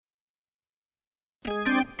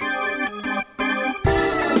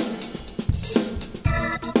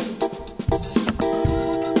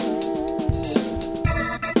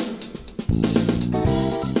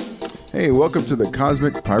Hey, welcome to the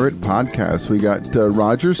Cosmic Pirate Podcast. We got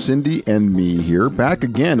Roger, Cindy, and me here, back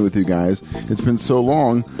again with you guys. It's been so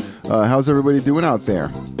long. How's everybody doing out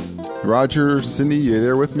there? Roger, Cindy, you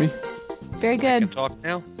there with me? Very good. I can talk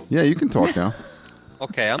now? Yeah, you can talk now.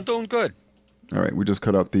 Okay, I'm doing good. All right, we just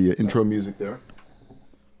cut out the intro music there.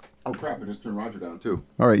 Oh, crap, I just turned Roger down, too.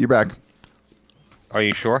 All right, you're back. Are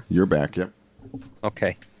you sure? You're back, yep.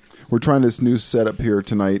 Okay. We're trying this new setup here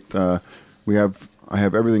tonight. I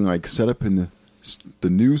have everything like set up in the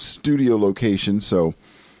new studio location,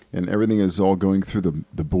 and everything is all going through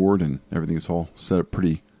the board, and everything is all set up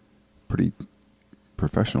pretty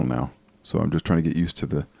professional now. So I'm just trying to get used to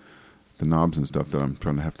the knobs and stuff that I'm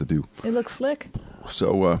trying to have to do. It looks slick.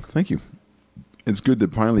 So thank you. It's good to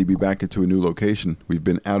finally be back into a new location. We've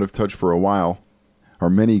been out of touch for a while. Our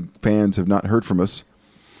many fans have not heard from us,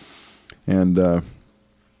 and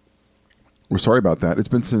we're sorry about that. It's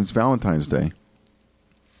been since Valentine's Day.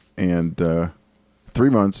 And 3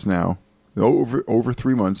 months now, over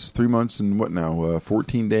 3 months, 3 months and what now,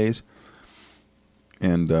 14 days.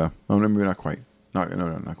 And, oh, no, maybe not quite. No,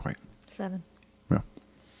 not quite. 7. Yeah.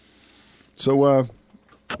 So,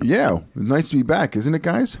 yeah, nice to be back, isn't it,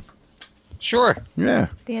 guys? Sure. Yeah.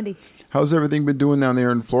 Dandy. How's everything been doing down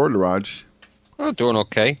there in Florida, Raj? Oh, doing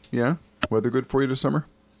okay. Yeah? Weather good for you this summer?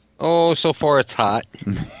 Oh, so far it's hot.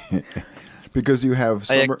 Because you have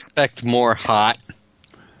summer. I expect more hot.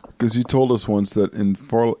 Because you told us once that in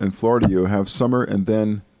Florida you have summer and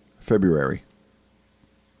then February.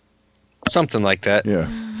 Something like that. Yeah.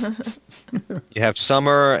 You have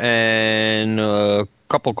summer and a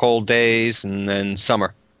couple cold days and then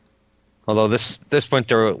summer. Although this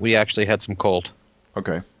winter we actually had some cold.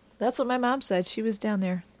 Okay. That's what my mom said. She was down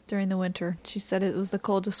there during the winter. She said it was the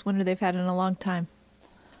coldest winter they've had in a long time.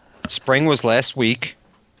 Spring was last week.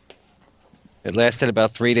 It lasted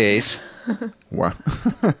about 3 days. Wow.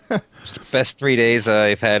 It's the best 3 days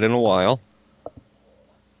I've had in a while.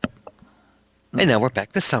 And now we're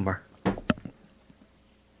back to summer.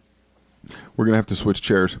 We're going to have to switch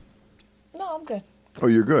chairs. No, I'm good. Oh,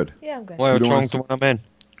 you're good? Yeah, I'm good. Why, what's don't wrong wanna with the one I'm in?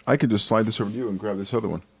 I can just slide this over to you and grab this other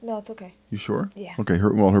one. No, it's okay. You sure? Yeah. Okay,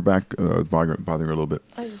 her back bothering her a little bit.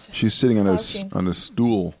 She's sitting on a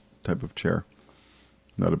stool type of chair.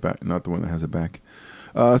 Not the one that has a back.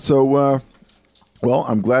 Well,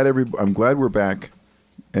 I'm glad we're back,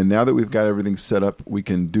 and now that we've got everything set up, we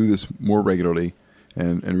can do this more regularly,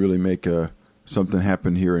 and really make something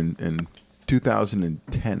happen here in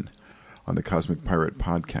 2010 on the Cosmic Pirate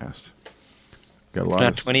Podcast. Got a It's lot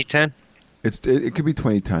not of 2010? It could be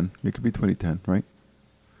 2010. It could be 2010, right?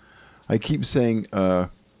 I keep saying,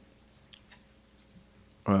 what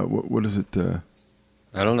is it? I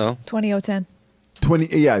don't know. 2010.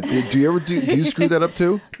 20. Yeah. Do you screw that up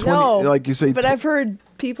too? 20, No. Like you say. But I've heard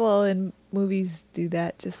people in movies do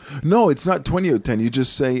that. Just No, it's not 2010. You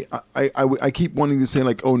just say. I keep wanting to say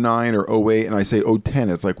like 09 or 08, and I say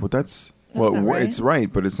 010. It's like, well, that's well, not right. it's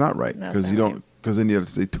right, but it's not right No, because it's you not don't. right. Because then you have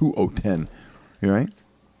to say 2010. You right?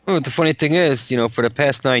 Well, the funny thing is, for the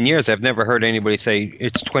past 9 years, I've never heard anybody say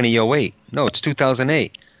it's 2008. No, it's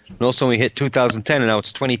 2008. And also we hit 2010, and now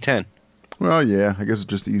it's 2010. Well, yeah. I guess it's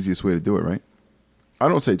just the easiest way to do it, right? I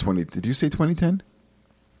don't say 20. Did you say 2010?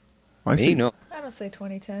 No. I don't say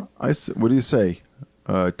 2010. What do you say?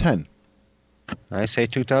 10. I say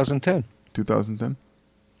 2010. 2010.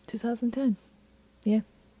 2010. Yeah.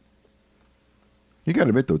 You got to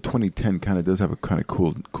admit though, 2010 kind of does have a kind of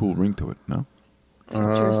cool ring to it. No.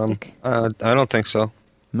 Futuristic. I don't think so.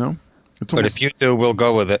 No. It's But if you do, we'll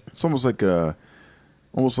go with it. It's almost like a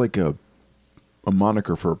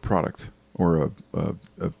moniker for a product or a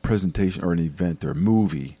presentation or an event or a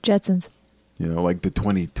movie. Jetsons. Like the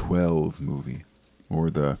 2012 movie or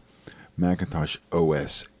the Macintosh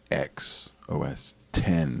OS X, OS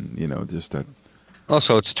 10. Just that.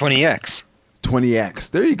 Also, it's 20X. 20X.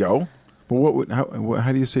 There you go. But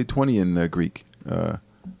how do you say 20 in Greek? Don't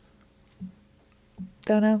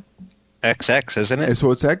know. XX, isn't it? So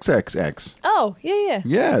it's XXX. Oh, yeah.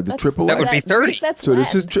 Yeah, the triple That X. would be 30. That's So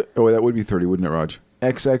this is Latin. that would be 30, wouldn't it, Raj?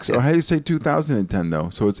 XX. Yeah. Oh, how do you say 2010 though?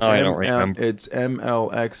 So it's I don't remember. It's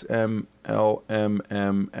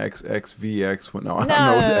MLXMLMMXXVX. What? No, I don't No,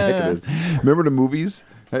 know what the no, heck no. it is. Remember the movies?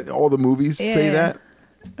 All the movies say Yeah. that.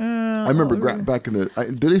 I remember back in the.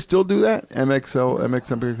 Do they still do that? MXL,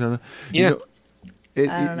 MXM. Yeah.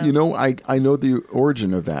 I don't know. I know the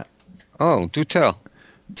origin of that. Oh, do tell.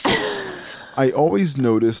 I always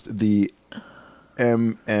noticed the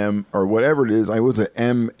MM or whatever it is. I was a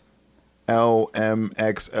MLMXL. M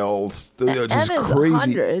Just is crazy.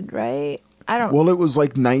 100, right? I don't. Well, it was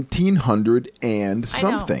like 1900 and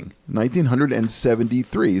something.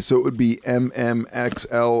 1973. So it would be MMXLXX,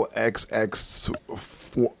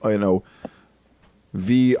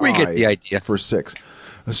 VI We get the idea. for 6.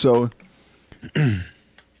 So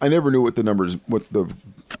I never knew what the numbers, what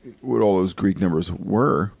all those Greek numbers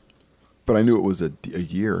were, but I knew it was a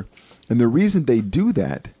year. And the reason they do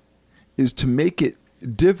that is to make it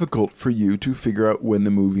difficult for you to figure out when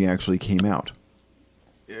the movie actually came out.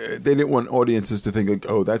 They didn't want audiences to think like,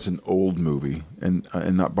 oh, that's an old movie, and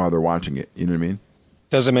not bother watching it. You know what I mean?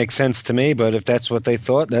 Doesn't make sense to me, but if that's what they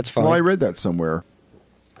thought, that's fine. Well, I read that somewhere.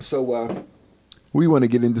 So we want to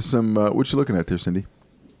get into some. What you looking at there, Cindy?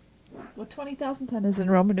 Well, 20,010 is in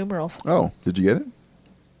Roman numerals. Oh, did you get it?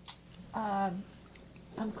 I'm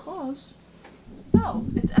close. No,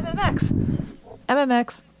 it's MMX.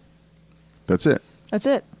 MMX. That's it. That's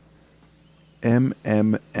it.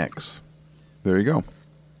 MMX. There you go.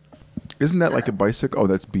 Isn't that like a bicycle? Oh,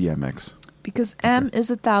 that's BMX. Because M is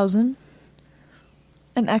 1,000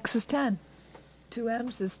 and X is 10. 2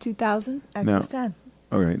 M's is 2,000. X Now- is 10.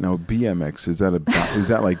 All right, now BMX, is that is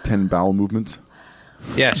that like 10 bowel movements?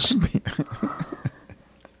 Yes.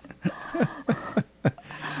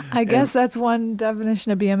 I guess that's one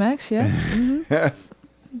definition of BMX, yeah.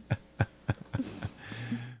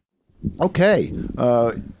 Okay.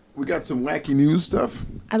 We got some wacky news stuff.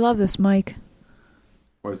 I love this mic.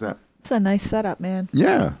 What is that? It's a nice setup, man.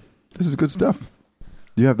 Yeah, this is good stuff.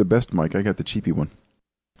 You have the best mic. I got the cheapy one.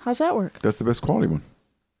 How's that work? That's the best quality one.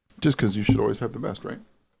 Just because you should always have the best, right?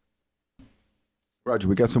 Roger,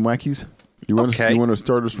 we got some wackies. You want to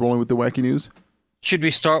start us rolling with the wacky news? Should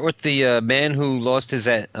we start with the man who lost his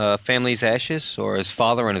family's ashes, or his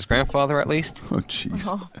father and his grandfather at least? Oh, jeez.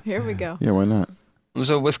 Oh, here we go. Yeah, why not? It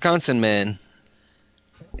was a Wisconsin man,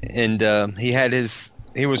 and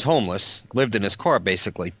he was homeless, lived in his car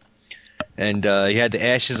basically, and he had the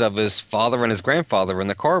ashes of his father and his grandfather in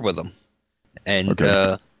the car with him, and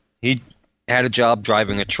he had a job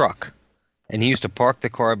driving a truck, and he used to park the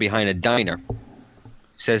car behind a diner.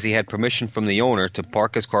 Says he had permission from the owner to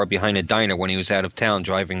park his car behind a diner when he was out of town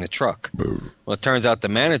driving the truck. Well, it turns out the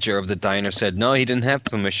manager of the diner said no, he didn't have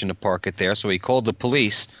permission to park it there, so he called the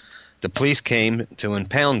police. The police came to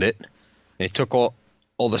impound it. They took all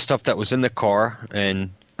the stuff that was in the car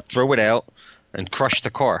and threw it out and crushed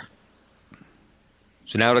the car.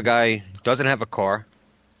 So now the guy doesn't have a car,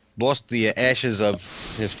 lost the ashes of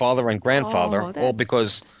his father and grandfather, all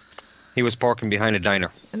because he was parking behind a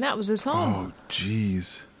diner. And that was his home. Oh,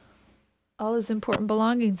 jeez. All his important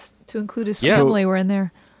belongings, to include his family, were in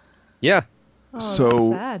there. Yeah. Oh, So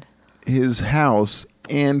that's sad. his house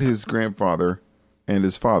and his grandfather and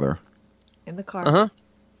his father In the car.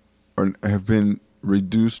 have been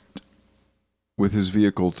reduced with his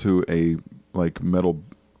vehicle to a metal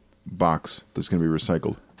box that's going to be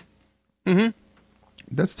recycled. Mm-hmm.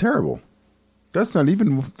 That's terrible. That's not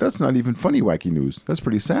even funny wacky news. That's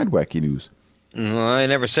pretty sad wacky news. Well, I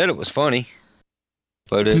never said it was funny,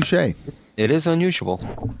 but Touché. it is unusual.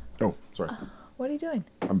 Oh, sorry. What are you doing?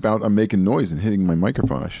 I'm making noise and hitting my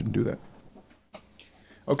microphone. I shouldn't do that.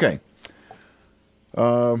 Okay.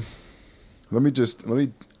 Let me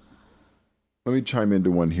chime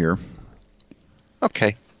into one here.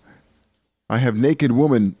 Okay. I have naked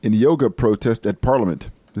woman in yoga protest at Parliament.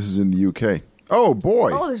 This is in the UK. Oh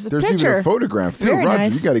boy! Oh, there's a even picture. a photograph too. Very Roger,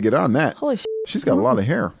 nice. you got to get on that. Holy shit. She's got a lot of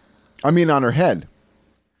hair. I mean, on her head.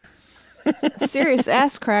 Serious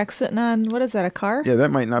ass crack sitting on, what is that, a car? Yeah, that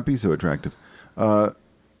might not be so attractive.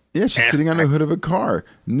 Yeah, she's sitting on the hood of a car.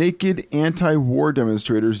 Naked anti-war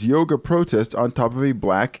demonstrators yoga protest on top of a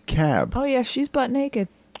black cab. Oh, yeah, she's butt naked.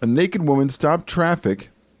 A naked woman stopped traffic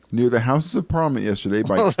near the Houses of Parliament yesterday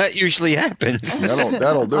by... Well, that usually happens.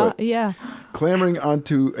 That'll do it. Yeah. Clambering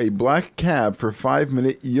onto a black cab for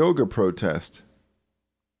 5-minute yoga protest.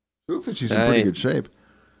 It looks like she's in pretty good shape.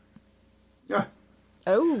 Yeah.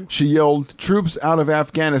 Oh. She yelled, "Troops out of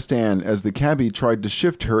Afghanistan," as the cabbie tried to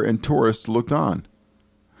shift her and tourists looked on.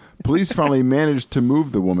 Police finally managed to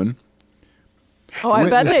move the woman. Oh, I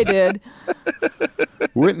bet they did.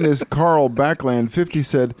 Witness Carl Backland, 50,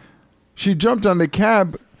 said, "She jumped on the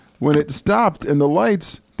cab when it stopped and the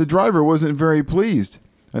lights. The driver wasn't very pleased.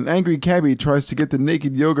 An angry cabbie tries to get the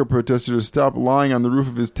naked yoga protester to stop lying on the roof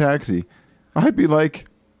of his taxi. I'd be like,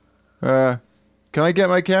 can I get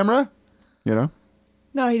my camera? You know?"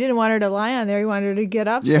 No, he didn't want her to lie on there. He wanted her to get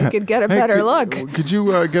up so he could get a better look. Could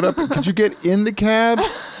you get up? Could you get in the cab?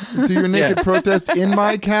 Do your naked protest in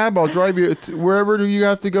my cab? I'll drive you wherever do you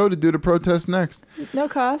have to go to do the protest next. No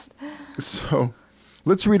cost. So,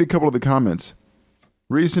 let's read a couple of the comments.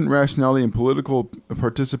 Recent rationality and political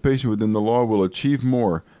participation within the law will achieve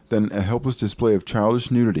more. than a helpless display of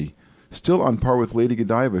childish nudity. Still on par with Lady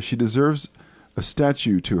Godiva, she deserves a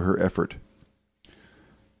statue to her effort.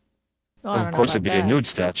 Oh, I don't Of know course, about it'd be that. a nude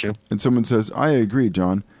statue. And someone says, I agree,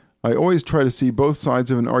 John. I always try to see both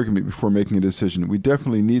sides of an argument before making a decision. We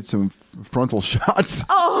definitely need some frontal shots.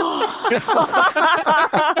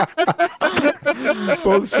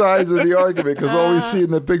 Both sides of the argument, because all we see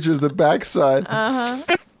in the picture is the backside. That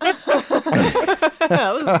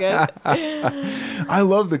was good. I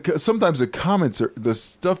love sometimes the comments, the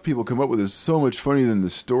stuff people come up with is so much funnier than the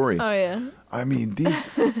story. Oh, yeah. I mean, these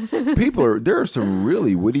people there are some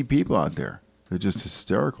really witty people out there. They're just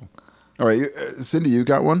hysterical. All right, Cindy, you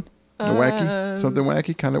got one? A wacky? Something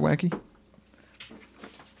wacky? Kind of wacky?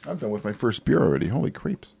 I'm done with my first beer already. Holy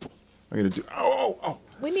creeps. I'm going to do... Oh.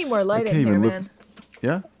 We need more light can't in here, even man.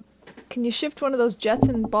 Yeah? Can you shift one of those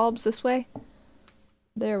Jetson bulbs this way?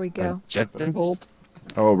 There we go. Jetson bulb?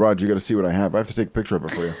 Oh, Rod, you got to see what I have. I have to take a picture of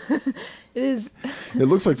it for you. It is... It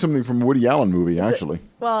looks like something from a Woody Allen movie, actually.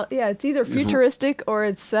 Well, yeah, it's either futuristic or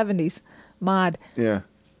it's 70s mod. Yeah.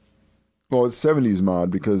 Well, it's 70s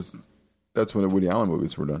mod because that's when the Woody Allen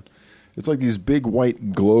movies were done. It's like these big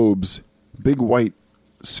white globes, big white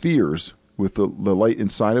spheres with the light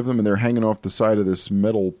inside of them, and they're hanging off the side of this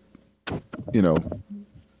metal,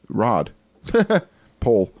 rod.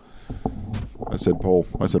 Pole. I said pole.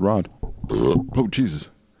 I said rod. Oh, Jesus.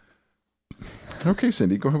 Okay,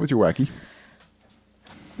 Cindy, go ahead with your wacky.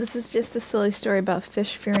 This is just a silly story about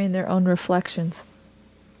fish fearing their own reflections.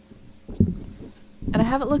 And I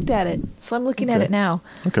haven't looked at it, so I'm looking at it now.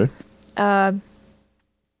 Okay. It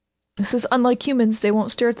says, unlike humans, they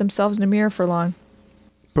won't stare at themselves in a mirror for long.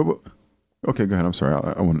 But okay, go ahead. I'm sorry.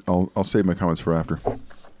 I'll save my comments for after.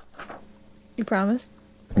 You promise?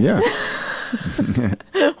 Yeah.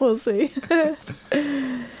 We'll see.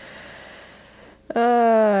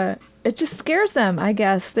 It just scares them, I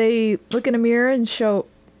guess. They look in a mirror and show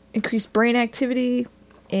increased brain activity,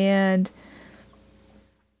 and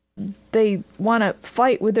they want to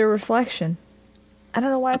fight with their reflection. I don't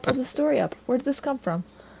know why I pulled the story up. Where did this come from?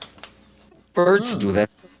 Birds do that.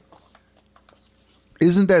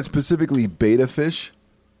 Isn't that specifically beta fish?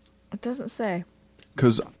 It doesn't say.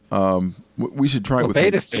 Because we should try it with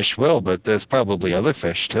Beta fish will, but there's probably other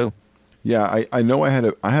fish too. Yeah, I know I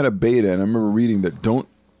had a beta, and I remember reading that don't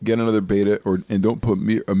get another beta and don't put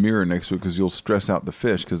a mirror next to it because you'll stress out the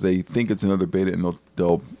fish because they think it's another beta and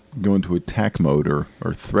they'll go into attack mode or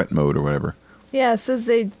threat mode or whatever. Yeah, it says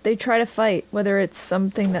they try to fight, whether it's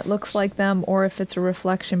something that looks like them or if it's a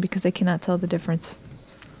reflection because they cannot tell the difference.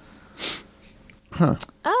 Huh.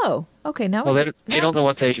 Oh, okay. Now Well, they don't know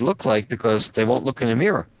what they look like because they won't look in a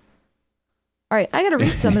mirror. All right, I got to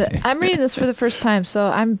read some of it. I'm reading this for the first time, so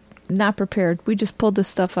I'm not prepared. We just pulled this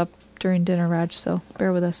stuff up during dinner, Raj, so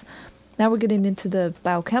bear with us. Now we're getting into the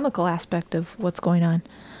biochemical aspect of what's going on.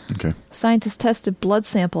 Okay. Scientists tested blood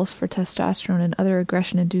samples for testosterone and other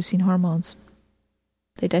aggression-inducing hormones.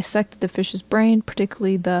 They dissected the fish's brain,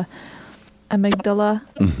 particularly the amygdala,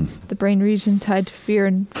 the brain region tied to fear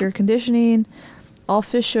and fear conditioning. All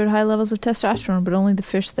fish showed high levels of testosterone, but only the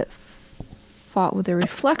fish that fought with their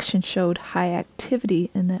reflection showed high activity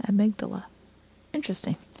in the amygdala.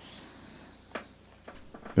 Interesting.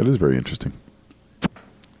 That is very interesting.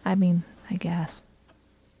 I mean, I guess.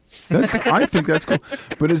 I think that's cool.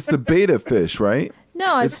 But it's the beta fish, right?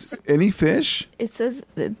 No, It's any fish? it says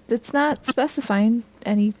it's not specifying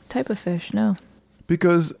any type of fish, no.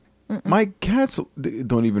 Because my cats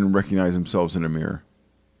don't even recognize themselves in a mirror.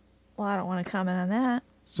 Well, I don't want to comment on that.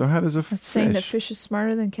 So how does a fish... It's saying that fish is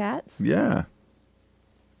smarter than cats? Yeah.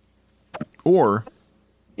 Or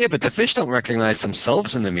Yeah, but the fish don't recognize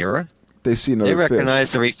themselves in the mirror. they see another They fish.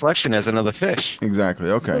 recognize the reflection as another fish. Exactly.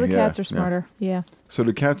 Okay. So the yeah, cats are yeah. smarter, yeah. So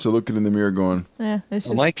the cats are looking in the mirror going, Yeah, it's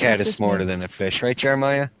Well, just, my cat it's is just smarter me. than a fish, right,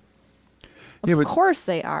 Jeremiah? yeah, Of but course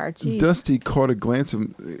they are. Jeez. Dusty caught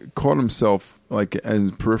himself like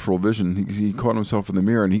as peripheral vision. He caught himself in the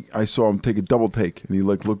mirror, and I saw him take a double take, and he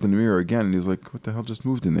like looked in the mirror again, and he was like, "What the hell just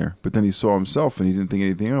moved in there?" But then he saw himself, and he didn't think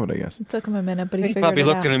anything of it. I guess. It took him a minute, but he He figured probably it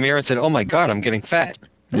looked out. in the mirror and said, "Oh my God, I'm getting fat."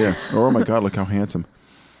 Yeah. Or, oh my God, look how handsome.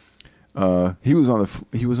 He was on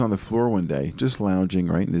the floor one day, just lounging,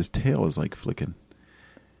 right, and his tail is like flicking.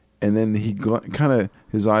 And then he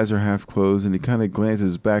his eyes are half closed, and he kind of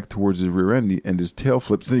glances back towards his rear end, and his tail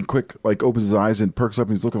flips. Then he quick opens his eyes and perks up,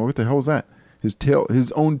 and he's looking. What the hell is that?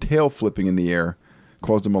 His own tail flipping in the air,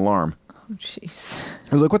 caused him alarm. Oh, jeez.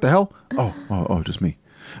 I was like, "What the hell?" Oh, just me.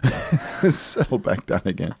 Settled back down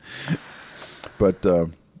again. But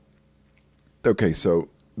okay, so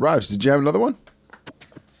Raj, did you have another one?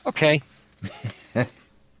 Okay.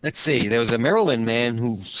 Let's see. There was a Maryland man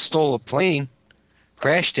who stole a plane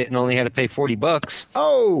crashed it and only had to pay $40.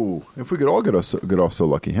 Oh, if we could all get off so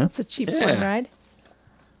lucky, huh? It's a cheap Yeah. plane ride.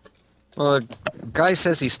 Well, the guy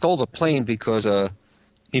says he stole the plane because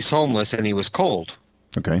he's homeless and he was cold.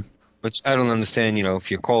 Okay. Which I don't understand,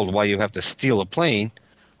 if you're cold, why you have to steal a plane.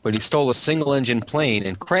 But he stole a single-engine plane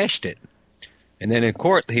and crashed it. And then in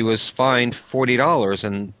court, he was fined $40.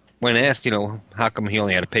 And when asked, how come he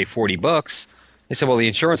only had to pay $40, they said, well, the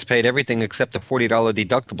insurance paid everything except the $40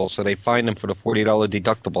 deductible. So they fined him for the $40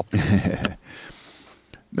 deductible.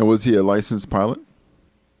 Now, was he a licensed pilot?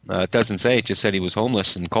 It doesn't say. It just said he was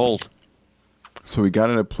homeless and cold. So he got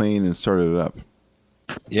in a plane and started it up.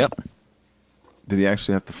 Yep. Did he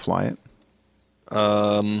actually have to fly it?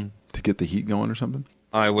 To get the heat going or something?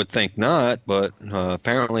 I would think not, but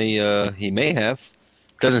apparently he may have.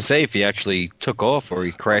 Doesn't say if he actually took off or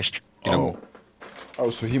he crashed. Oh,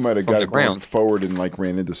 so he might have from got the it going ground. forward and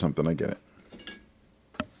ran into something. I get it.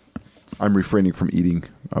 I'm refraining from eating.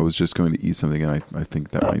 I was just going to eat something, and I think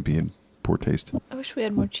that might be in poor taste. I wish we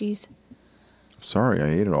had more cheese Sorry, I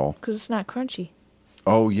ate it all. because it's not crunchy.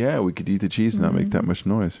 Oh, yeah, we could eat the cheese and not make that much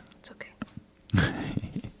noise. It's okay.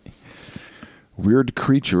 Weird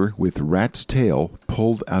creature with rat's tail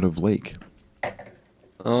pulled out of lake.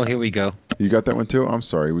 Oh, here we go. You got that one too? I'm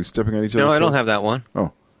sorry. We stepping on each other's No, I don't toes? have that one.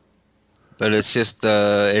 Oh, But it's just,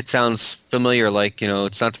 it sounds familiar, like,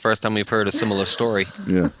 it's not the first time we've heard a similar story.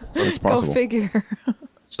 yeah, it's possible. Go figure.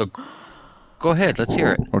 So go ahead, let's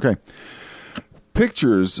hear it. Okay.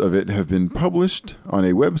 Pictures of it have been published on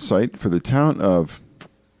a website for the town of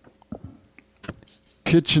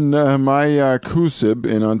Kitchener-Maya-Kusib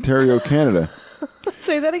in Ontario, Canada.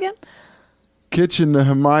 Say that again?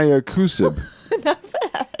 Kitchener-Maya-Kusib. Not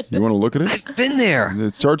bad. You want to look at it? I've been there.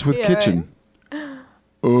 It starts with Yeah, kitchen.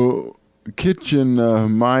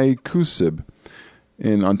 Kitchen-Maya-Kusib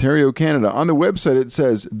in Ontario, Canada. On the website, it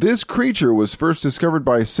says, this creature was first discovered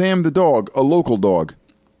by Sam the dog, a local dog.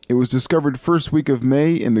 It was discovered first week of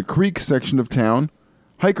May in the creek section of town.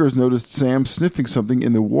 Hikers noticed Sam sniffing something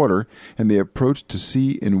in the water, and they approached to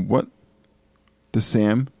see in what the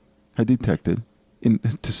Sam had detected.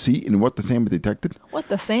 What the Sam had detected? What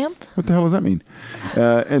the Sam? What the hell does that mean?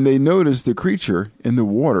 And they noticed the creature in the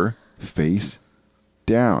water face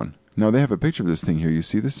down. Now, they have a picture of this thing here. You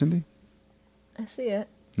see this, Cindy? I see it.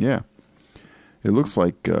 Yeah. It looks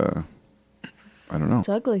like, I don't know. It's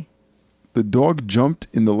ugly. The dog jumped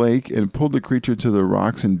in the lake and pulled the creature to the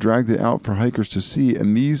rocks and dragged it out for hikers to see.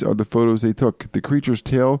 And these are the photos they took. The creature's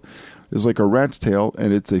tail is like a rat's tail,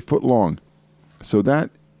 and it's a foot long. So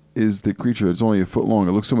that is the creature. It's only a foot long.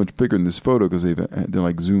 It looks so much bigger in this photo because they're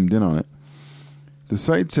like zoomed in on it. The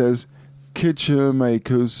site says,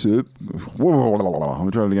 Kitchener-Maya-Kusib. Whoa, I'm going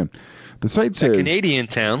to try it again. The site A says, Canadian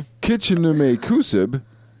town. Kitchener-Maya-Kusib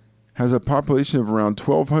has a population of around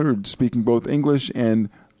 1,200 speaking both English and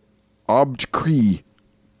Obj-Cree.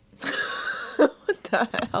 What the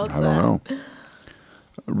hell is I don't know.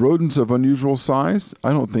 Rodents of unusual size?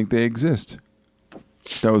 I don't think they exist.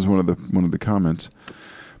 That was one of the comments.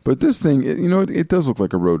 But this thing, it does look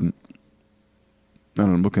like a rodent. I don't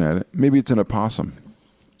know, I'm looking at it. Maybe it's an opossum.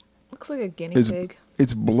 Looks like a guinea pig.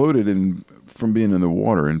 It's bloated from being in the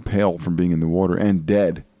water and pale from being in the water and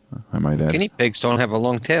dead, I might add. Guinea pigs don't have a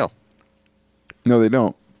long tail. No, they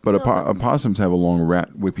don't. But No. opossums have a long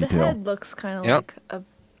rat whippy The tail. head looks kind of Yep. like a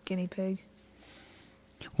guinea pig.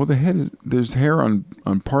 Well, the head there's hair on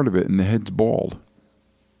part of it, and the head's bald.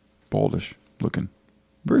 Baldish looking.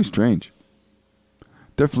 Very strange.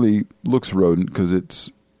 Definitely looks rodent because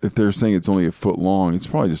if they're saying it's only a foot long, it's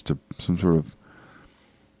probably just some sort of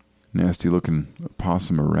nasty looking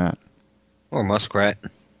possum or rat. Or muskrat.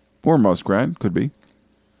 Or muskrat, could be.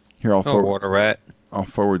 Here, Or water rat. I'll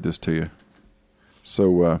forward this to you.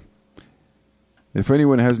 So, if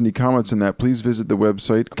anyone has any comments on that, please visit the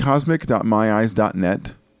website,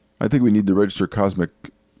 cosmic.myeyes.net. I think we need to register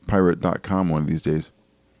cosmicpirate.com one of these days.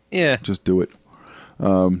 Yeah. Just do it.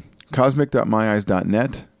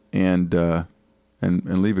 Cosmic.myeyes.net and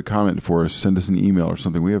leave a comment for us. Send us an email or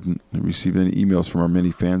something. We haven't received any emails from our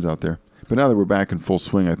many fans out there. But now that we're back in full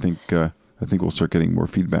swing, I think we'll start getting more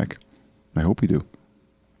feedback. I hope we do.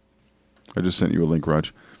 I just sent you a link,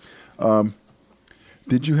 Raj.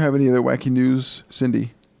 Did you have any other wacky news,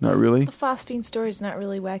 Cindy? Not really? The phosphine story is not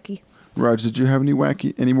really wacky. Raj, did you have any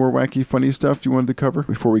more wacky, funny stuff you wanted to cover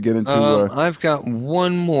before we get into... I've got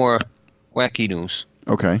one more wacky news.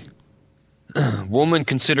 Okay. Woman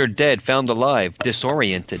considered dead, found alive,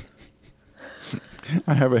 disoriented.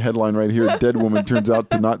 I have a headline right here. Dead woman turns out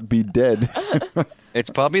to not be dead. It's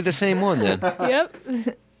probably the same one then. Yep.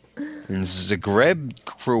 In Zagreb,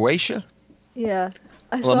 Croatia? Yeah.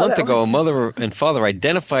 Well, a month ago, a mother and father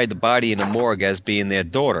identified the body in the morgue as being their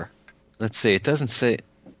daughter. Let's see, it doesn't say.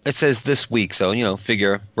 It says this week, so,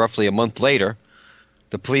 figure roughly a month later,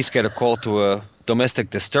 the police get a call to a domestic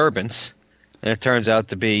disturbance, and it turns out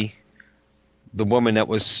to be the woman that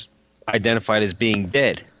was identified as being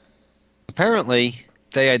dead. Apparently,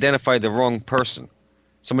 they identified the wrong person,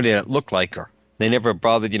 somebody that looked like her. They never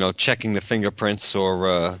bothered, checking the fingerprints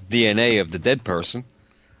or DNA of the dead person,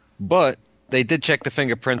 but they did check the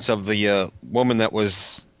fingerprints of the woman that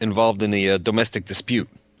was involved in the domestic dispute.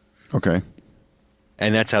 Okay.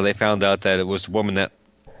 And that's how they found out that it was the woman that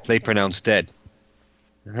they pronounced dead.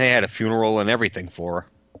 And they had a funeral and everything for her.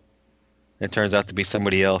 It turns out to be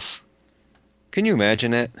somebody else. Can you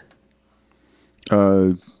imagine that?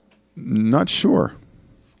 Not sure.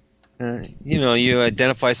 You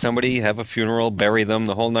identify somebody, have a funeral, bury them,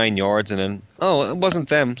 the whole 9 yards, and then, it wasn't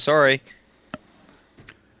them, sorry.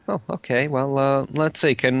 Oh, okay. Well, let's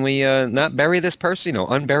see. Can we not bury this person?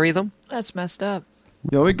 Unbury them? That's messed up.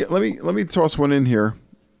 Let me toss one in here.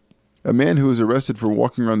 A man who was arrested for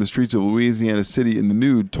walking around the streets of Louisiana City in the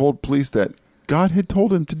nude told police that God had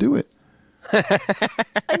told him to do it.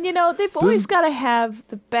 And they've always got to have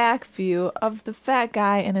the back view of the fat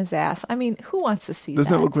guy and his ass. I mean, who wants to see that?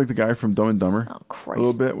 Doesn't that look like the guy from Dumb and Dumber? Oh, Christ. A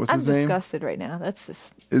little bit. What's his name? I'm disgusted right now. That's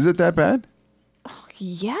just... Is it that bad? Oh,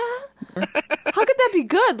 yeah? How could that be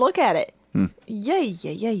good? Look at it.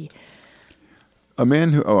 Yay. A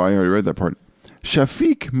man who... Oh, I already read that part.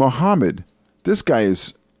 Shafiq Mohammed. This guy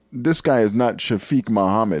is not Shafiq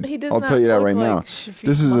Mohammed. He does I'll not tell you that look right like now. Shafiq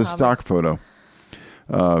This is Mohammed. a stock photo.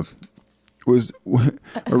 Was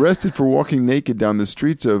arrested for walking naked down the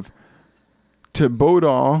streets of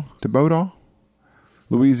Thibodaux,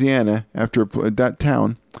 Louisiana, after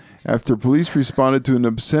police responded to an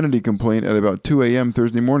obscenity complaint at about 2 a.m.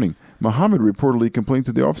 Thursday morning. Muhammad reportedly complained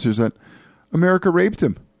to the officers that America raped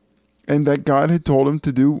him and that God had told him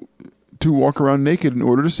to walk around naked in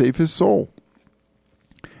order to save his soul.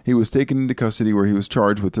 He was taken into custody where he was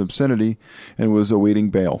charged with obscenity and was awaiting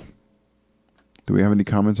bail. Do we have any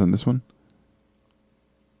comments on this one?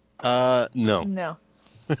 No. No.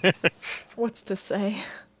 What's to say?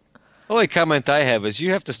 The only comment I have is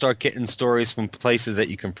you have to start getting stories from places that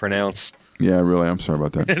you can pronounce. Yeah, really. I'm sorry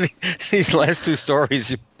about that. These last two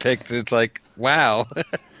stories you picked, it's like, wow.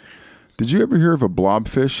 Did you ever hear of a blob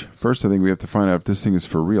fish? First, I think we have to find out if this thing is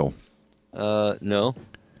for real. No.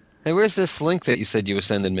 Hey, where's this link that you said you were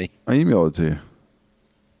sending me? I emailed it to you.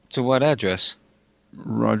 To what address?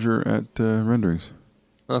 Roger at Renderings.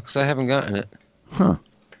 Oh, because I haven't gotten it. Huh.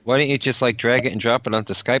 Why don't you just drag it and drop it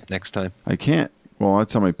onto Skype next time? I can't. Well,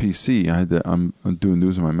 that's on my PC. I'm doing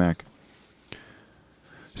news on my Mac.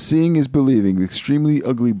 Seeing is believing. The extremely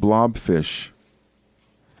ugly blob fish.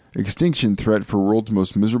 Extinction threat for world's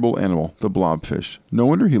most miserable animal, the blob fish. No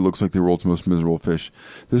wonder he looks like the world's most miserable fish.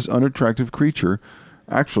 This unattractive creature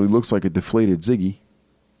actually looks like a deflated Ziggy.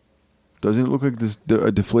 Doesn't it look like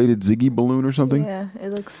a deflated Ziggy balloon or something? Yeah, it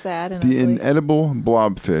looks sad and The ugly. inedible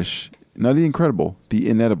blobfish, not the incredible, the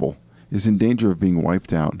inedible, is in danger of being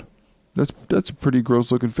wiped out. That's a pretty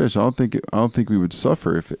gross looking fish. I don't think we would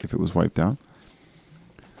suffer if it was wiped out.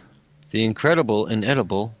 The incredible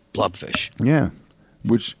inedible blobfish. Yeah.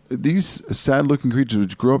 Which these sad looking creatures,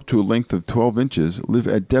 which grow up to a length of 12 inches, live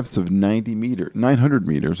at depths of 900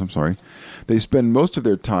 meters. They spend most of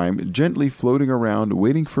their time gently floating around,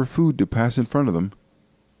 waiting for food to pass in front of them,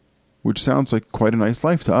 which sounds like quite a nice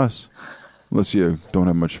life to us, unless you don't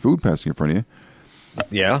have much food passing in front of you.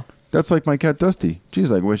 Yeah. That's like my cat Dusty.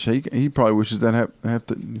 Geez, I wish he probably wishes that half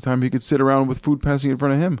the time he could sit around with food passing in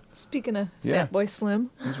front of him. Speaking of Fat Boy Slim.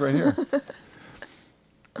 He's right here.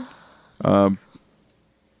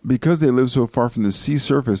 Because they live so far from the sea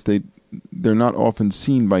surface, they're not often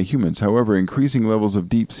seen by humans. However, increasing levels of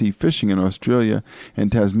deep-sea fishing in Australia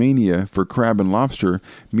and Tasmania for crab and lobster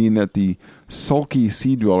mean that the sulky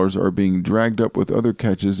sea dwellers are being dragged up with other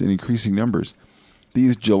catches in increasing numbers.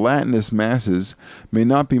 These gelatinous masses may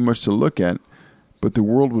not be much to look at, but the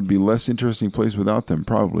world would be a less interesting place without them,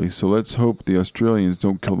 probably. So let's hope the Australians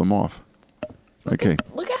don't kill them off. Okay.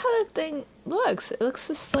 Look at how that thing looks. It looks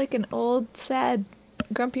just like an old, sad,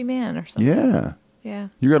 grumpy man or something. Yeah. Yeah.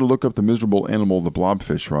 You got to look up the miserable animal, the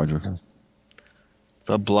blobfish, Roger.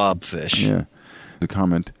 The blobfish. Yeah. The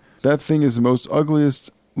comment. That thing is the most ugliest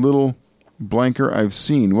little blanker I've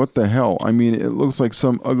seen. What the hell? I mean, it looks like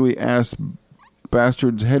some ugly ass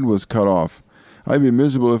bastard's head was cut off. I'd be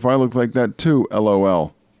miserable if I looked like that too,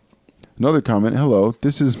 LOL. Another comment. Hello,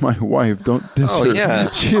 this is my wife. Don't diss her.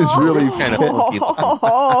 Yeah. She is really Kind fit.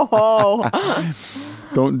 Oh.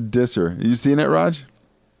 Don't diss her. You seen it, Raj?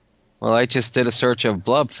 Well, I just did a search of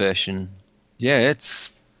blobfish, and Yeah,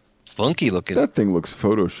 it's funky looking. That thing looks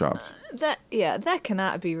photoshopped. That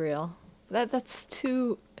cannot be real. That's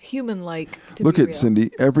too human-like to Look be at real.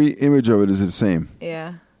 Cindy. Every image of it is the same.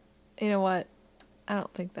 Yeah. You know what? I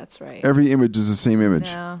don't think that's right. Every image is the same image.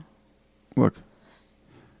 No. Look.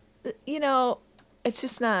 You know, it's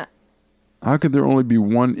just not. How could there only be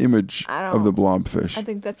one image of the blobfish? I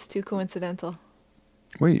think that's too coincidental.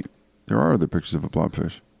 Wait, there are other pictures of a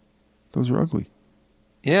blobfish. Those are ugly.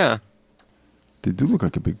 Yeah. They do look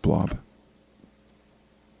like a big blob.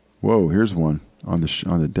 Whoa, here's one on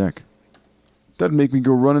the deck. That'd make me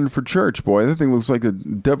go running for church, boy. That thing looks like a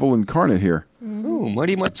devil incarnate here. Ooh,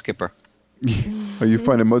 muddy mud skipper. Oh, you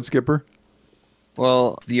find a mud skipper?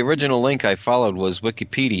 Well, the original link I followed was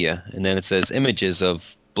Wikipedia, and then it says images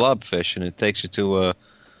of blobfish, and it takes you to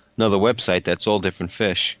another website that's all different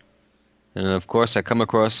fish. And of course, I come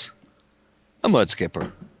across a mud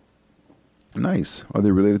skipper. Nice. Are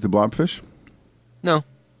they related to blobfish? No.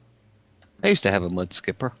 I used to have a mud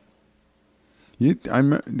skipper.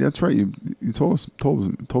 That's right. You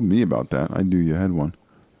told me about that. I knew you had one.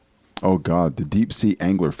 Oh God, the deep sea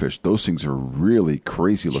anglerfish. Those things are really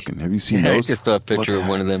crazy looking. Have you seen those? I just saw a picture of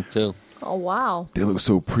one of them too. Oh, wow. They look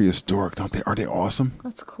so prehistoric, don't they? Are they awesome?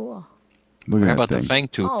 That's cool. Look at How that about thing. the fang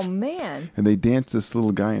tooth? Oh, man. And they dance this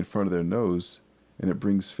little guy in front of their nose, and it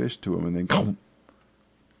brings fish to him, and then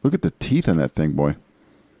look at the teeth on that thing, boy.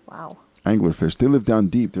 Wow. Anglerfish. They live down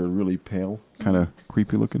deep. They're really pale, kind of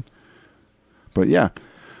creepy looking. But yeah.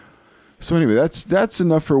 So anyway, that's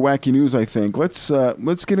enough for wacky news, I think. Let's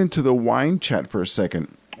get into the wine chat for a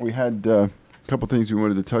second. We had a couple things we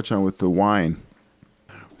wanted to touch on with the wine.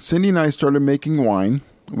 Cindy and I started making wine.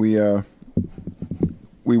 We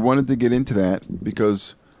wanted to get into that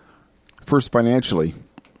because, first, financially,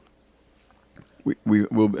 we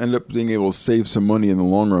will end up being able to save some money in the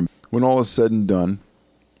long run. When all is said and done,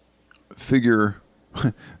 figure,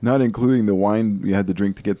 not including the wine you had to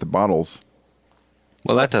drink to get the bottles.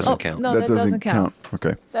 Well, that doesn't count. No, that doesn't count.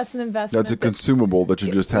 Okay. That's an investment. That's a consumable that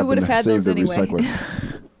you just happen to had save those the anyway.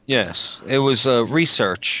 recycler. Yes, it was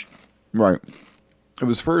research. Right. It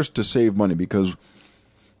was first to save money because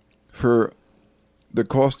for the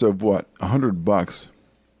cost of what, $100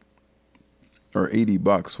 or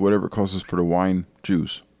 $80, whatever it costs us for the wine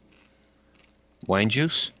juice. Wine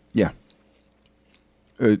juice? Yeah.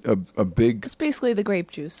 A big, It's basically the grape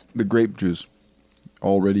juice. the grape juice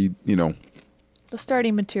already, The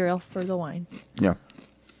starting material for the wine. yeah.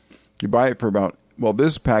 You buy it for about, well,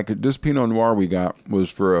 this Pinot Noir we got was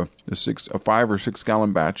for a 5 or 6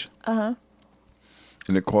 gallon batch. Uh-huh.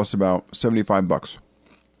 And it costs about $75,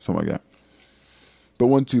 something like that. But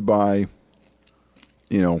once you buy,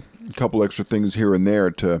 a couple extra things here and there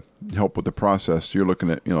to help with the process, you're looking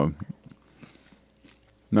at, $90,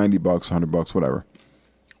 $100, whatever.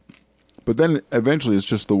 But then eventually it's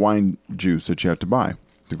just the wine juice that you have to buy,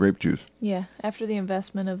 the grape juice. Yeah, after the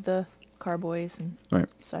investment of the carboys and Right.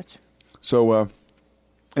 such. So,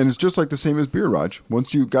 and it's just like the same as beer, Raj.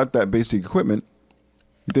 Once you got that basic equipment,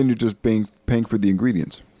 then you're just paying for the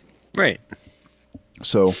ingredients. Right.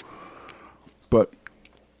 So, but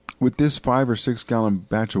with this 5 or 6 gallon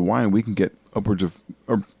batch of wine, we can get upwards of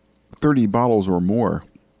 30 bottles or more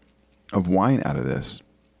of wine out of this.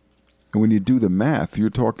 And when you do the math, you're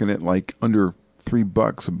talking at like under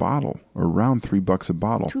 $3 a bottle, or around $3 a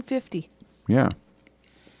bottle. $2.50. Yeah.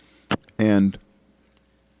 And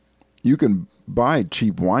you can buy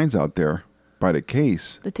cheap wines out there by the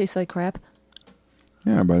case. That tastes like crap.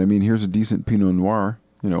 Yeah, but I mean, here's a decent Pinot Noir.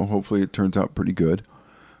 Hopefully it turns out pretty good.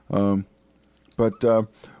 But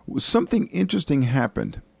something interesting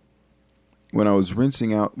happened when I was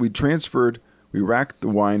rinsing out. We racked the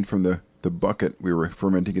wine from the bucket we were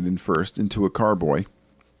fermenting it in first into a carboy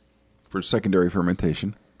for secondary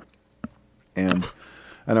fermentation. And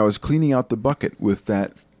I was cleaning out the bucket with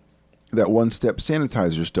that one-step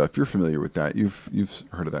sanitizer stuff. You're familiar with that. You've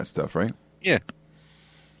heard of that stuff, right? Yeah.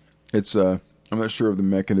 It's I'm not sure of the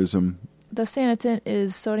mechanism. The sanitant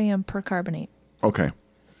is sodium percarbonate. Okay.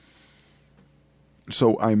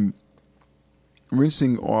 So I'm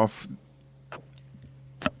rinsing off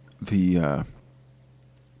the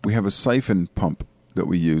we have a siphon pump that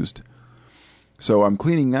we used. So I'm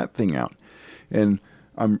cleaning that thing out. And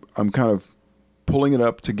I'm kind of pulling it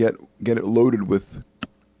up to get it loaded with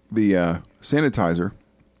the sanitizer,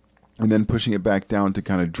 and then pushing it back down to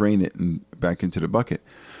kind of drain it and back into the bucket.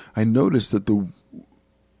 I noticed that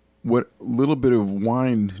what little bit of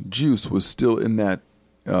wine juice was still in that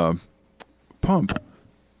pump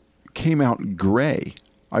came out gray.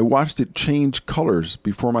 I watched it change colors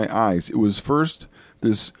before my eyes. It was first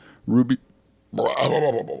this ruby.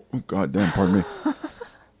 Oh, God damn, pardon me.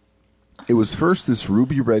 It was first this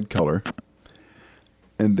ruby red color,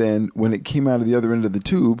 and then when it came out of the other end of the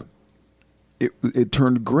tube, it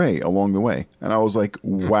turned gray along the way. And I was like,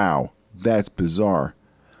 wow, that's bizarre.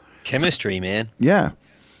 Chemistry, man. Yeah.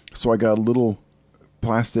 So I got a little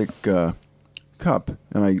plastic cup,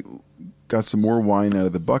 and I got some more wine out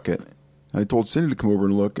of the bucket. And I told Cindy to come over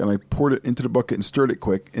and look, and I poured it into the bucket and stirred it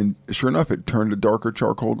quick, and sure enough, it turned a darker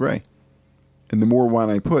charcoal gray. And the more wine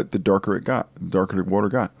I put, the darker it got, the darker the water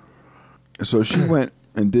got. So she went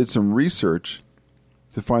and did some research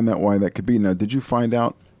to find out why that could be. Now, did you find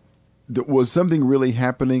out, was something really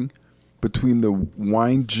happening between the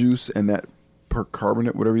wine juice and that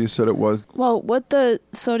percarbonate, whatever you said it was? Well, what the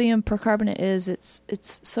sodium percarbonate is, it's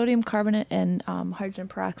sodium carbonate and hydrogen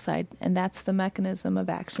peroxide, and that's the mechanism of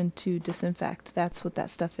action to disinfect. That's what that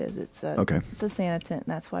stuff is. It's a sanitant, and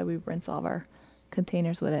that's why we rinse all of our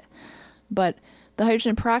containers with it. But the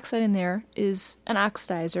hydrogen peroxide in there is an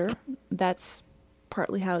oxidizer. That's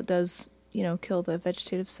partly how it does, kill the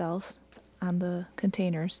vegetative cells on the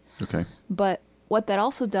containers. Okay. But what that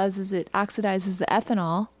also does is it oxidizes the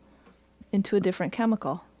ethanol into a different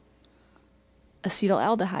chemical,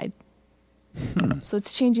 acetaldehyde. So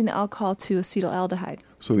it's changing the alcohol to acetaldehyde.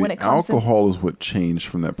 So the alcohol is what changed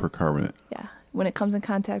from that percarbonate. Yeah. When it comes in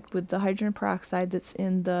contact with the hydrogen peroxide that's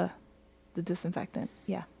in the disinfectant.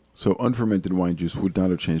 Yeah. So unfermented wine juice would not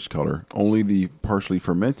have changed color. Only the partially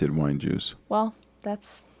fermented wine juice. Well,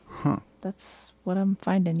 that's what I'm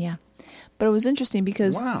finding, yeah. But it was interesting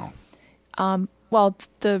because wow.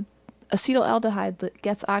 The acetaldehyde that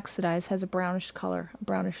gets oxidized has a brownish color, a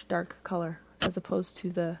brownish dark color, as opposed to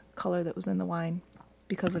the color that was in the wine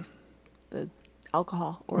because of the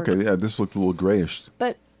alcohol. Okay, yeah, this looked a little grayish.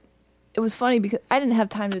 But it was funny because I didn't have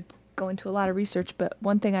time to go into a lot of research, but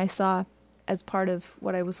one thing I saw as part of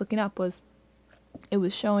what I was looking up was it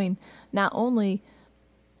was showing not only,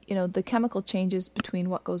 the chemical changes between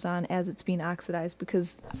what goes on as it's being oxidized,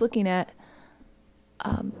 because I was looking at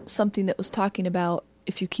something that was talking about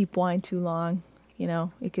if you keep wine too long,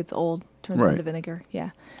 it gets old, turns into vinegar. Yeah.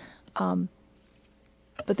 But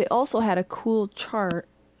they also had a cool chart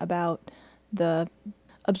about the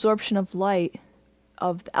absorption of light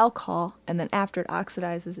of the alcohol, and then after it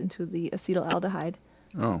oxidizes into the acetaldehyde.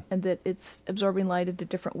 Oh. And that it's absorbing light at a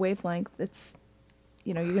different wavelength. It's,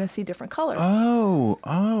 you're going to see different color. Oh,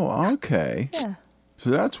 okay. Yeah. So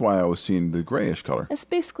that's why I was seeing the grayish color. It's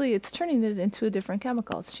turning it into a different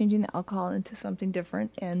chemical. It's changing the alcohol into something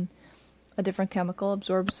different, and a different chemical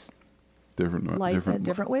absorbs light at a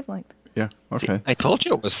different wavelength. Yeah, okay. See, I told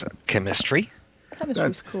you it was chemistry.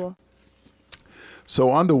 Chemistry's cool. So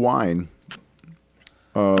on the wine,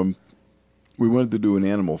 we wanted to do an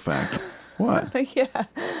animal fact. What? Yeah.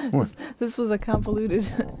 What? This was a convoluted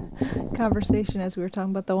conversation as we were talking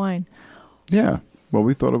about the wine. Yeah. Well,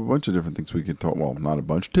 we thought of a bunch of different things we could talk. Well, not a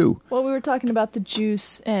bunch, two. Well, we were talking about the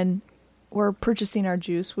juice, and we're purchasing our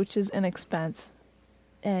juice, which is an expense.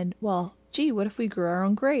 And, what if we grew our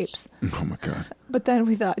own grapes? Oh, my God. But then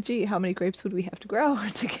we thought, how many grapes would we have to grow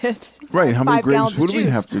to get right? How many 5 gallons grapes would we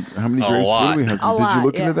have to? How many grapes would we have to? Did you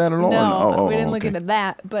look into that at all? No, we didn't look into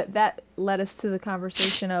that. But that led us to the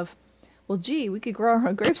conversation of, we could grow our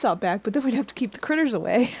own grapes out back, but then we'd have to keep the critters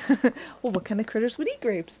away. Well, what kind of critters would eat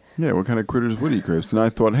grapes? Yeah, what kind of critters would eat grapes? And I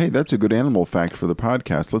thought, hey, that's a good animal fact for the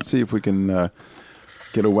podcast. Let's see if we can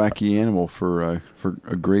get a wacky animal for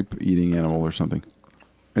a grape-eating animal or something.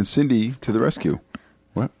 And Cindy to the rescue.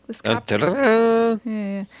 What? This copy,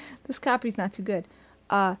 This copy's not too good.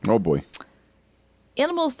 Oh, boy.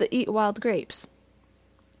 Animals that eat wild grapes.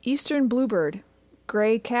 Eastern bluebird,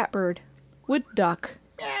 gray catbird, wood duck,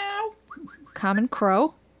 common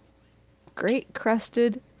crow, great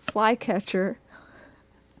crested flycatcher,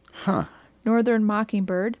 northern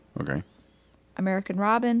mockingbird, American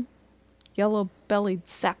robin, yellow-bellied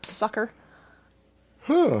sapsucker.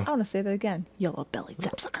 I want to say that again. Yellow-bellied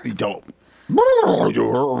sapsucker. You have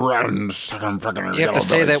to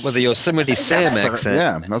say that with the Yosemite Sam accent.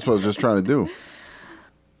 Yeah, that's what I was just trying to do.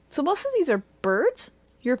 So most of these are birds.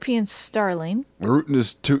 European starling.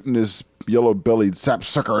 Rootinest, tootinest, yellow-bellied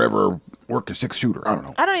sapsucker ever work a 6-shooter. I don't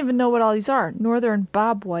know. I don't even know what all these are. Northern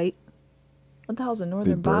bobwhite. What the hell's a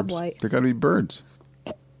northern bobwhite? They got to be birds.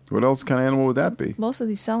 What else kind of animal would that be? Most of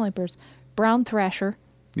these sound like birds. Brown thrasher.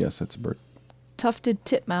 Yes, that's a bird. Tufted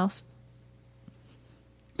titmouse.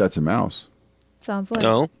 That's a mouse. Sounds like.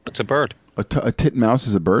 No, it's a bird. A titmouse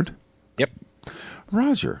is a bird? Yep.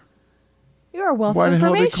 Roger. You're a wealth Why of the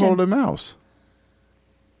hell information. they call it a mouse?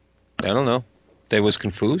 I don't know. They was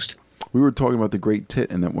confused. We were talking about the great tit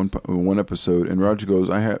in that one episode, and Roger goes,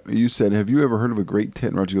 you said, have you ever heard of a great tit?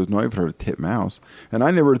 And Roger goes, no, I've heard of titmouse. And I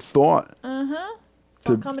never thought. It's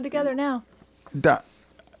all coming together now. That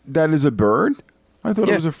is a bird? I thought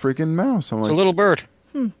Yeah. it was a freaking mouse. I'm It's like, a little bird.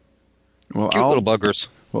 well, Cute little buggers.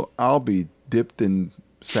 Well, I'll be dipped in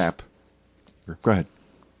sap. Go ahead.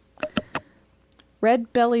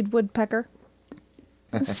 Red-bellied woodpecker.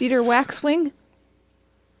 Cedar waxwing.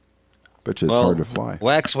 Bet you it's hard to fly.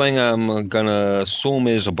 Waxwing, I'm gonna assume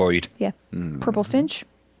is a bird. Yeah. Purple finch.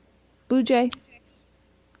 Blue jay.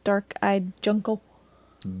 Dark-eyed junco.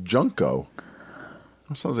 Junco?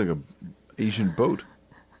 That sounds like an Asian boat.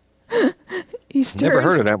 Eastern. Never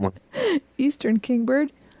heard of that one. Eastern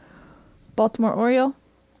kingbird. Baltimore oriole.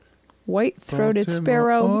 White-throated Baltimore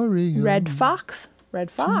sparrow. oriole. Red fox. Red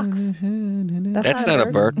fox. That's not a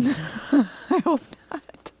bird. I hope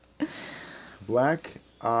not.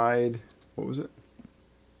 Black-eyed... What was it?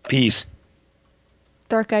 Peas.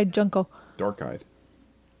 Dark-eyed junco. Dark-eyed.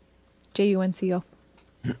 Junco.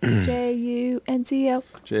 Junco.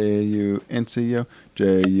 Junco.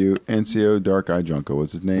 Junco. Dark-eyed Junco.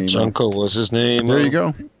 What's his name? Junco was his name. There you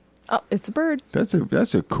go. Oh, it's a bird. That's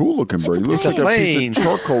a cool looking bird. It looks a like a plane. piece of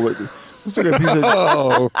charcoal. It looks like a piece of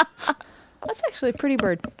Oh, That's actually a pretty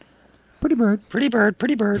bird. pretty bird. pretty bird,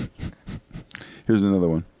 pretty bird. Here's another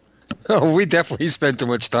one. Oh, we definitely spent too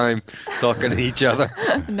much time talking to each other.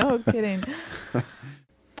 No kidding.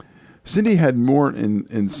 Cindy had more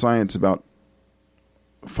in science about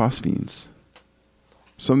phosphines.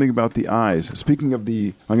 Something about the eyes. Speaking of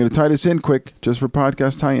the, I'm going to tie this in quick, just for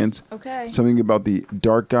podcast tie-ins. Okay. Something about the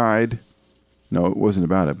dark-eyed. No, it wasn't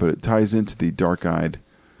about it, but it ties into the dark-eyed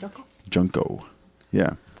Junco.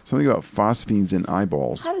 Yeah. Something about phosphines in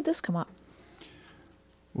eyeballs. How did this come up?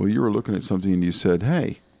 Well, you were looking at something and you said,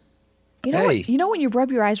 hey, You know, Hey. what, you know when you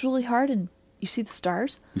rub your eyes really hard and you see the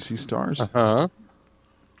stars? you see stars? Huh?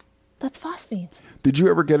 That's phosphines. Did you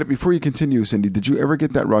ever get it, before you continue, Cindy, did you ever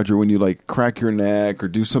get that, Roger, when you like crack your neck or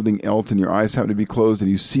do something else and your eyes happen to be closed and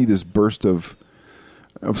you see this burst of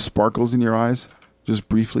sparkles in your eyes? Just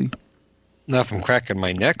briefly? Not from cracking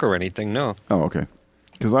my neck or anything, no. Oh, okay.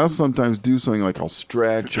 Because I'll sometimes do something like I'll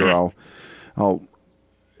stretch or I'll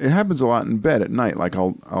it happens a lot in bed at night. Like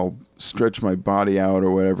I'll stretch my body out or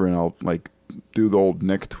whatever and I'll like do the old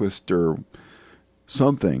neck twist or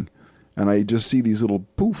something. And I just see these little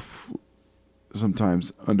poof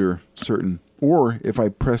sometimes under certain, or if I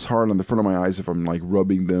press hard on the front of my eyes, if I'm like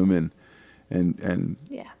rubbing them and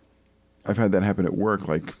Yeah. I've had that happen at work,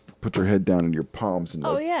 like put your head down in your palms and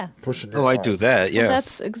Oh, like, yeah. push it. Oh, I do that, yeah. Well,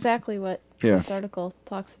 that's exactly what Yeah. this article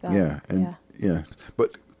talks about. Yeah, and yeah.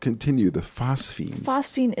 But continue the phosphines.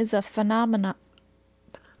 Phosphine is a phenomena.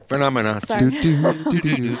 Phenomena. Sorry.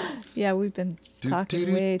 Do. Yeah, we've been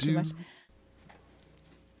talking way too much.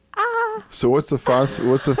 So what's the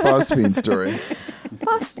phosphine story?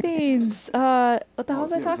 Phosphines. What the hell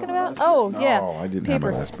was I talking about? Oh, yeah. Oh, I didn't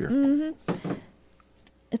Paper. have my last beer.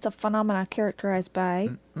 It's a phenomena characterized by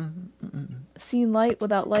seeing light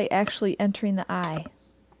without light actually entering the eye.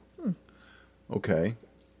 Okay.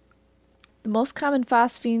 The most common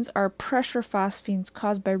phosphines are pressure phosphines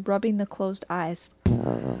caused by rubbing the closed eyes.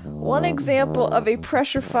 One example of a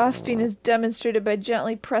pressure phosphine is demonstrated by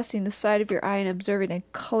gently pressing the side of your eye and observing a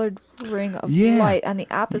colored ring of Yeah. light on the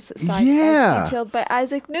opposite side Yeah. as detailed by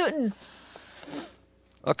Isaac Newton.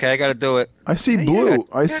 Okay, I gotta do it. I see Hey, blue. yeah,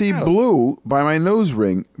 I see yeah. blue by my nose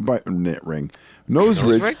ring. Nose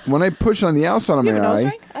ridge. ring? When I push on the outside of You my have a nose eye.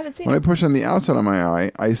 ring? I haven't seen When I it. push on the outside of my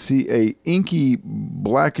eye, I see a inky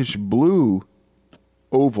blackish blue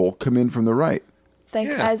oval come in from the right. Thank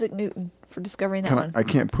Yeah. Isaac Newton for discovering that one. I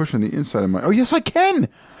can't push on the inside of my. Oh yes, I can.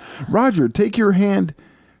 Roger, take your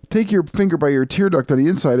finger by your tear duct on the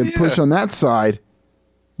inside and push on that side.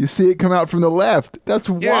 You see it come out from the left. That's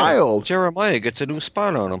Yeah, wild. Jeremiah gets a new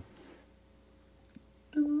spot on him.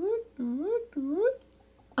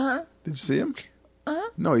 Uh-huh. Did you see him?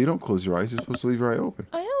 No, you don't close your eyes. You're supposed to leave your eye open.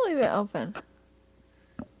 I am leaving it open.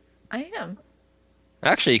 I am.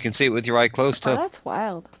 Actually, you can see it with your eye closed, Oh, too. that's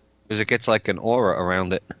wild. Because it gets like an aura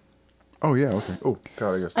around it. Oh yeah, okay. Oh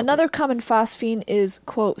God, I guess. Another common phosphine is,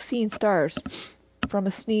 quote, seeing stars from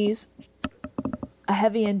a sneeze, a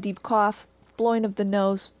heavy and deep cough, blowing of the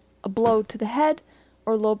nose, a blow to the head,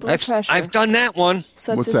 or low blood pressure, I've done that one.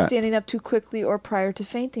 such What's as that? standing up too quickly or prior to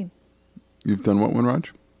fainting. You've done what one,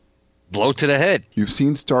 Raj? Blow to the head. You've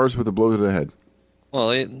seen stars with a blow to the head.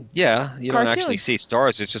 Well, yeah, you don't actually Cartoons. see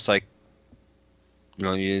stars. It's just like,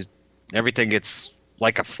 everything gets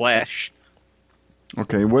like a flash.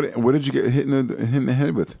 Okay, what did you get hit in the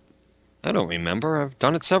head with? I don't remember. I've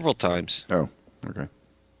done it several times. Oh, okay.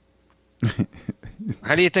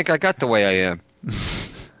 How do you think I got the way I am?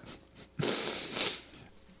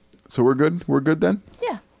 So we're good. We're good then.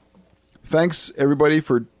 Yeah. Thanks everybody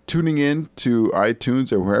for tuning in to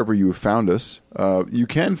iTunes or wherever you have found us. You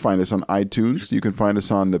can find us on iTunes. You can find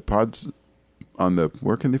us on the pods.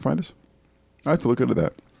 Where can they find us? I have to look into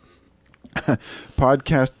that.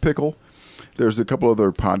 Podcast Pickle. There's a couple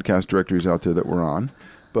other podcast directories out there that we're on.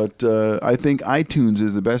 But I think iTunes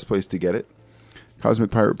is the best place to get it.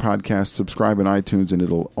 Cosmic Pirate Podcast. Subscribe in iTunes and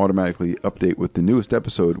it'll automatically update with the newest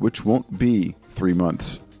episode, which won't be 3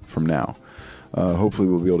 months from now. Hopefully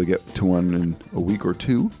we'll be able to get to one in a week or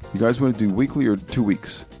two. You guys want to do weekly or 2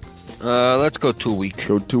 weeks? Let's go 2 week.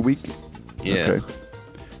 Go 2 week? Yeah. Okay.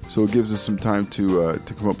 So it gives us some time to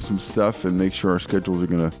come up with some stuff and make sure our schedules are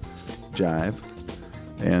going to jive.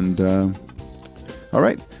 And, all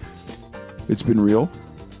right. It's been real.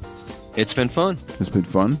 It's been fun. It's been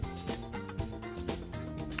fun.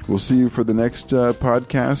 We'll see you for the next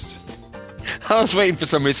podcast. I was waiting for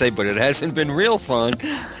somebody to say, but it hasn't been real fun.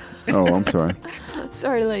 Oh, I'm sorry.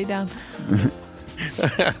 Sorry to lay you down.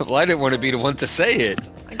 Well, I didn't want to be the one to say it.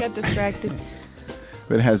 I got distracted.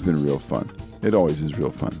 But it has been real fun. It always is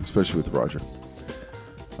real fun, especially with Roger.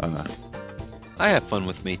 I have fun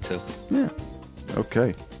with me, too. Yeah.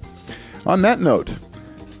 Okay. On that note,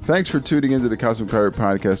 thanks for tuning into the Cosmic Pirate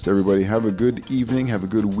Podcast, everybody. Have a good evening. Have a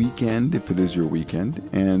good weekend, if it is your weekend.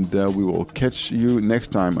 And we will catch you next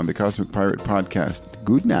time on the Cosmic Pirate Podcast.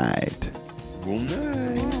 Good night. Good night.